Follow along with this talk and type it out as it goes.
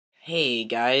Hey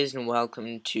guys, and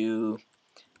welcome to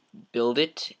Build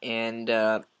It, and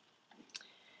I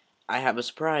have a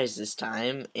surprise this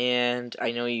time, and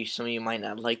I know some of you might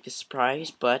not like this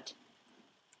surprise, but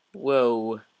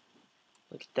whoa,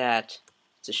 look at that.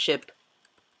 It's a ship.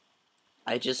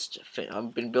 I've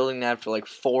been building that for like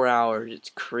 4 hours.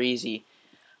 It's crazy.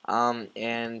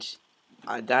 And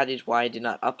that is why I did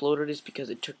not upload it, is because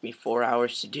it took me 4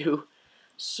 hours to do.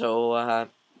 So,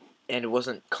 and it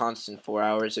wasn't constant 4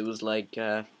 hours. It was like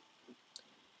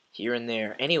here and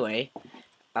there. Anyway,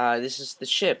 this is the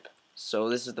ship. So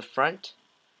this is the front,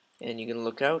 and you can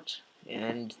look out.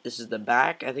 And this is the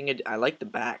back. I like the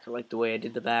back. I like the way I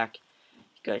did the back.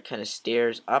 You got kind of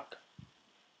stairs up,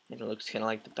 and it looks kind of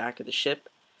like the back of the ship.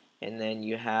 And then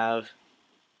you have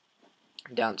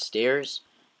downstairs,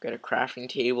 got a crafting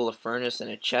table, a furnace,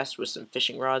 and a chest with some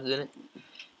fishing rods in it.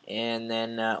 And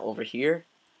then over here,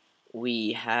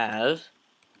 we have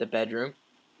the bedroom,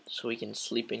 so we can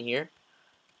sleep in here.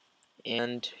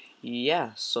 And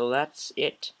yeah, so that's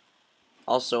it.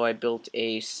 Also, I built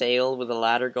a sail with a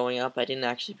ladder going up. I didn't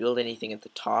actually build anything at the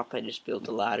top. I just built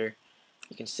a ladder.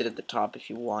 You can sit at the top if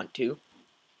you want to.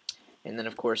 And then,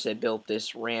 of course, I built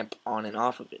this ramp on and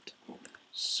off of it.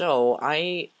 So,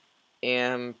 I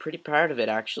am pretty proud of it,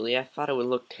 actually. I thought it would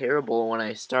look terrible when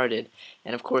I started.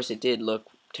 And, of course, it did look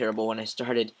terrible when I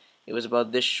started. It was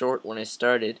about this short when I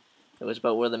started. It was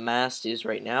about where the mast is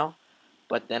right now.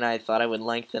 But then I thought I would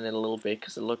lengthen it a little bit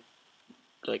because it looked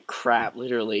like crap,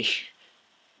 literally.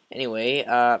 Anyway,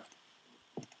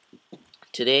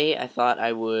 today I thought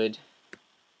I would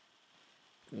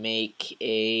make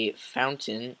a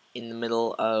fountain in the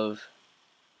middle of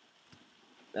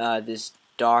this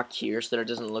dock here so that it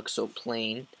doesn't look so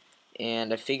plain.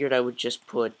 And I figured I would just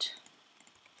put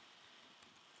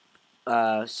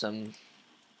some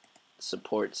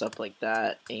supports up like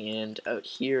that, and out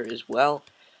here as well.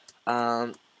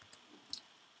 The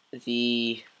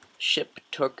ship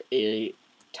took a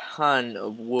ton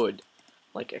of wood,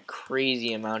 like a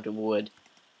crazy amount of wood,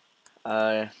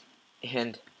 and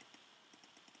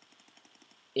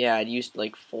yeah, I'd used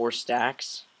like 4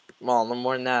 stacks. Well, no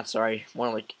more than that, sorry,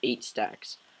 more like 8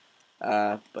 stacks.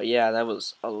 But yeah, that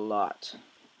was a lot.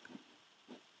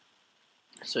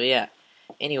 So yeah,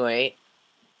 anyway,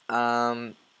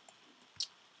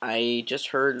 I just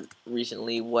heard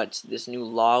recently what this new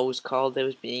law was called that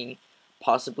was being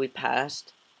possibly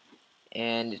passed,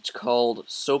 and it's called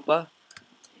SOPA.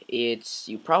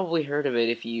 You probably heard of it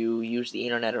if you use the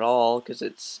internet at all, because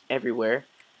it's everywhere.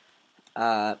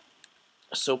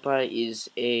 SOPA is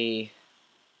a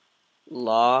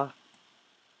law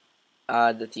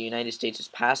that the United States is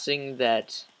passing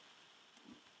that,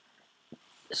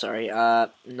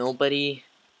 nobody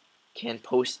can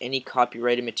post any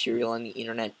copyrighted material on the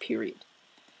internet, period.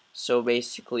 So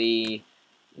basically,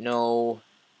 no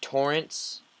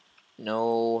torrents,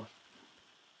 no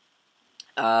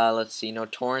no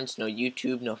torrents, no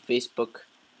YouTube, no Facebook,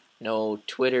 no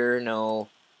Twitter, no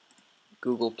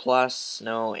Google Plus,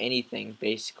 no anything.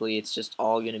 Basically, it's just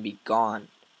all going to be gone,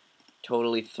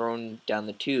 totally thrown down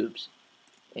the tubes.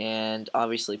 And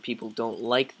obviously people don't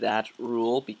like that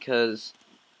rule because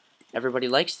everybody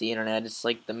likes the internet. It's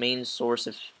like the main source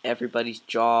of everybody's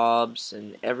jobs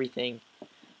and everything,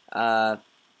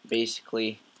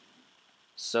 basically.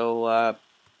 So,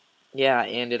 yeah,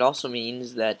 and it also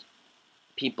means that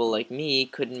people like me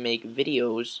couldn't make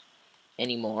videos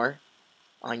anymore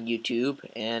on YouTube,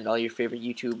 and all your favorite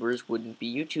YouTubers wouldn't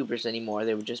be YouTubers anymore.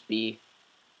 They would just be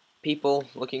people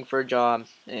looking for a job,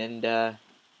 and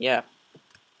yeah.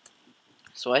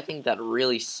 So I think that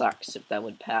really sucks if that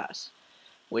would pass,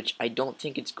 which I don't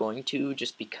think it's going to,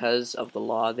 just because of the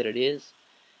law that it is,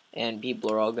 and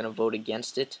people are all going to vote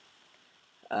against it.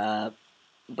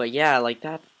 But yeah, like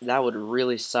that would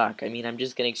really suck. I mean, I'm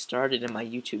just getting started in my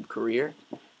YouTube career,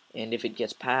 and if it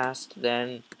gets passed,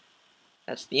 then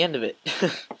that's the end of it.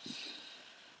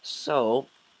 So,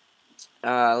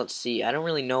 let's see. I don't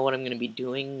really know what I'm going to be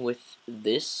doing with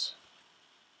this.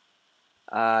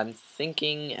 I'm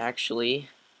thinking, actually,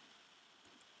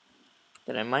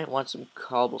 that I might want some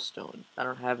cobblestone. I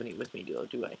don't have any with me, do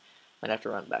I? Might have to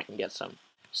run back and get some.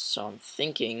 So I'm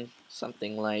thinking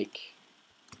something like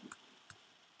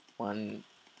one.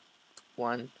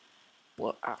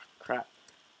 Well, crap.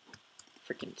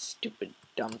 Freaking stupid,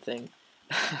 dumb thing.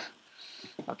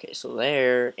 Okay, so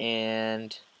there,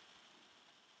 and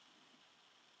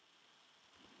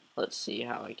let's see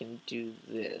how I can do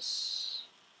this.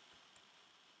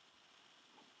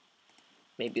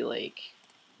 Maybe like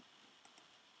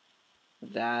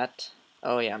that.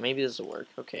 Oh yeah, maybe this will work.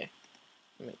 Okay,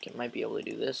 might be able to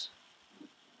do this.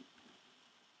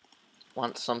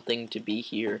 Want something to be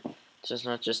here. So it's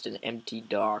not just an empty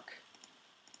dock.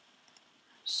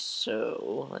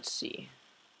 So, let's see.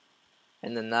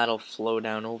 And then that'll flow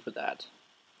down over that.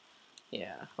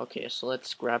 Yeah, okay, so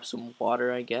let's grab some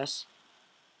water, I guess.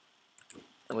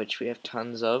 Which we have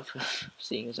tons of,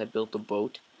 seeing as I built a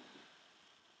boat.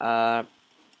 I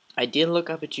did look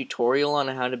up a tutorial on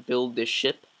how to build this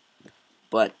ship,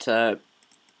 but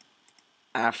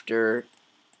after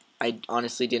I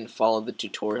honestly didn't follow the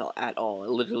tutorial at all. I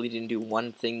literally didn't do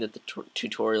one thing that the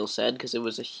tutorial said, because it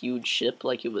was a huge ship,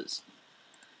 like it was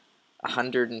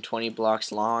 120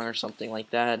 blocks long or something like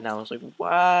that, and I was like,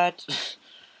 what?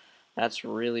 That's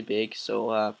really big.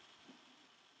 So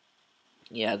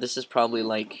yeah, this is probably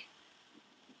like,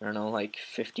 I don't know, like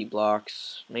 50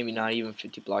 blocks, maybe not even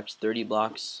 50 blocks, 30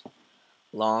 blocks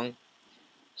long.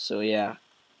 So yeah,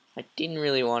 I didn't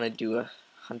really want to do a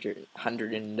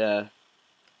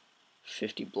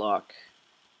 150 block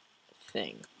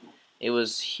thing. It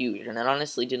was huge, and it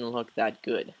honestly didn't look that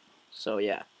good. So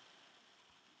yeah,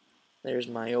 there's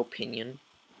my opinion.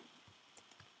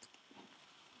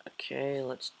 Okay,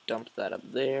 let's dump that up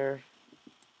there.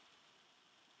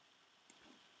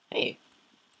 Hey.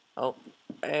 Oh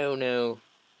no.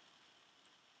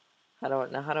 How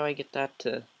do I get that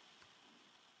to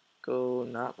go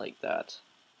not like that?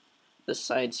 This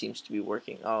side seems to be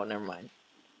working. Oh, never mind.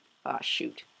 Ah,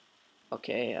 shoot.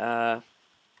 Okay,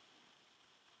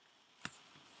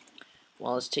 well,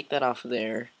 let's take that off of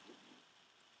there.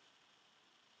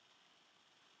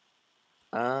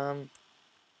 Huh.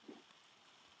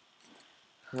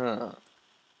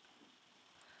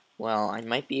 Well, I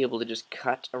might be able to just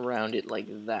cut around it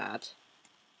like that.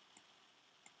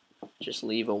 Just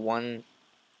leave a one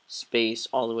space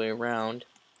all the way around.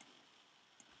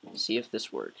 See if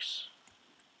this works.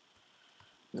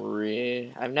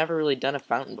 I've never really done a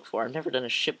fountain before. I've never done a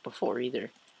ship before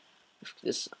either.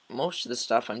 Most of the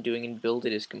stuff I'm doing in Build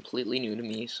It is completely new to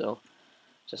me, so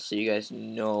just so you guys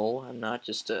know, I'm not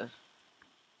just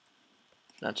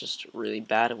really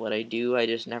bad at what I do. I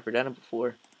just never done it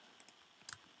before.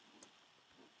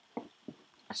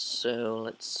 So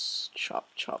let's chop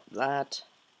that.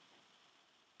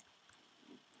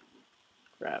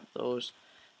 Grab those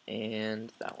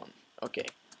and that one. Okay.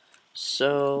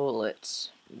 So let's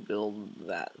build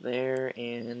that there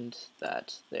and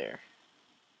that there.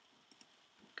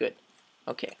 Good.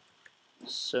 Okay.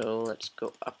 So let's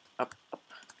go up.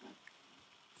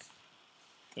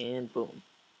 And boom.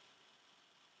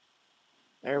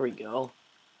 There we go.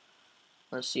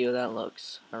 Let's see how that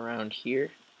looks around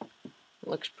here. It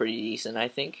looks pretty decent, I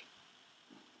think.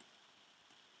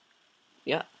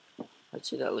 Yeah, I'd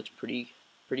say that looks pretty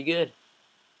good.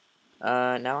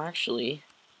 Now actually,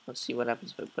 let's see what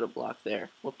happens if I put a block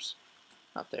there. Whoops,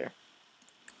 not there.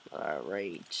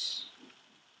 Right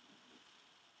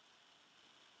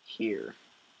here.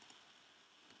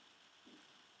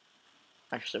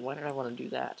 Actually, why did I want to do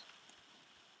that?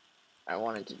 I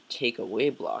wanted to take away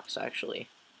blocks, actually.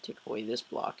 Take away this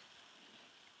block.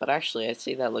 But actually, I'd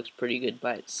say that looks pretty good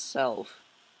by itself.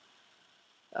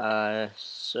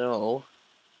 So...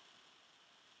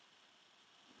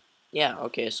 yeah,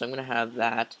 okay, so I'm going to have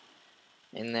that.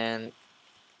 And then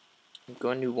I'm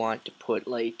going to want to put,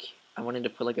 like... I wanted to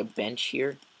put, like, a bench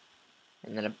here.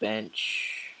 And then a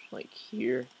bench, like,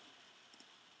 here.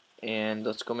 And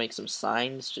let's go make some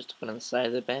signs just to put on the side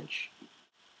of the bench.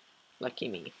 Lucky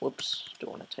me. Whoops.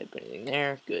 Don't want to type anything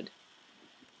there. Good.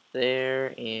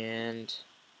 There and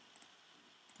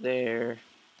there.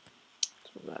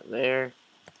 Throw that there.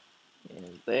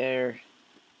 And there.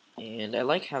 And I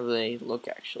like how they look,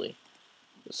 actually.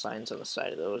 The signs on the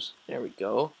side of those. There we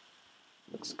go.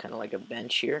 Looks kind of like a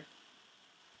bench here.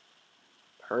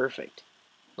 Perfect.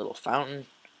 Little fountain.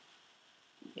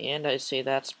 And I say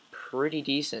that's pretty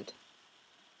decent.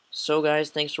 So guys,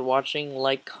 thanks for watching.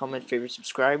 Like, comment, favorite,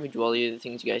 subscribe. We do all the other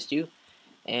things you guys do.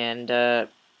 And I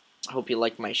hope you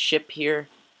like my ship here.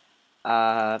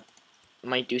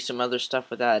 Might do some other stuff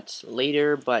with that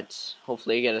later, but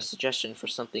hopefully I get a suggestion for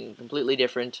something completely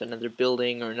different. Another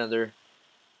building or another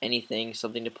anything.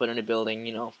 Something to put in a building,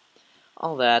 you know.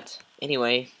 All that.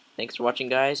 Anyway, thanks for watching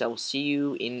guys. I will see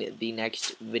you in the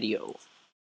next video.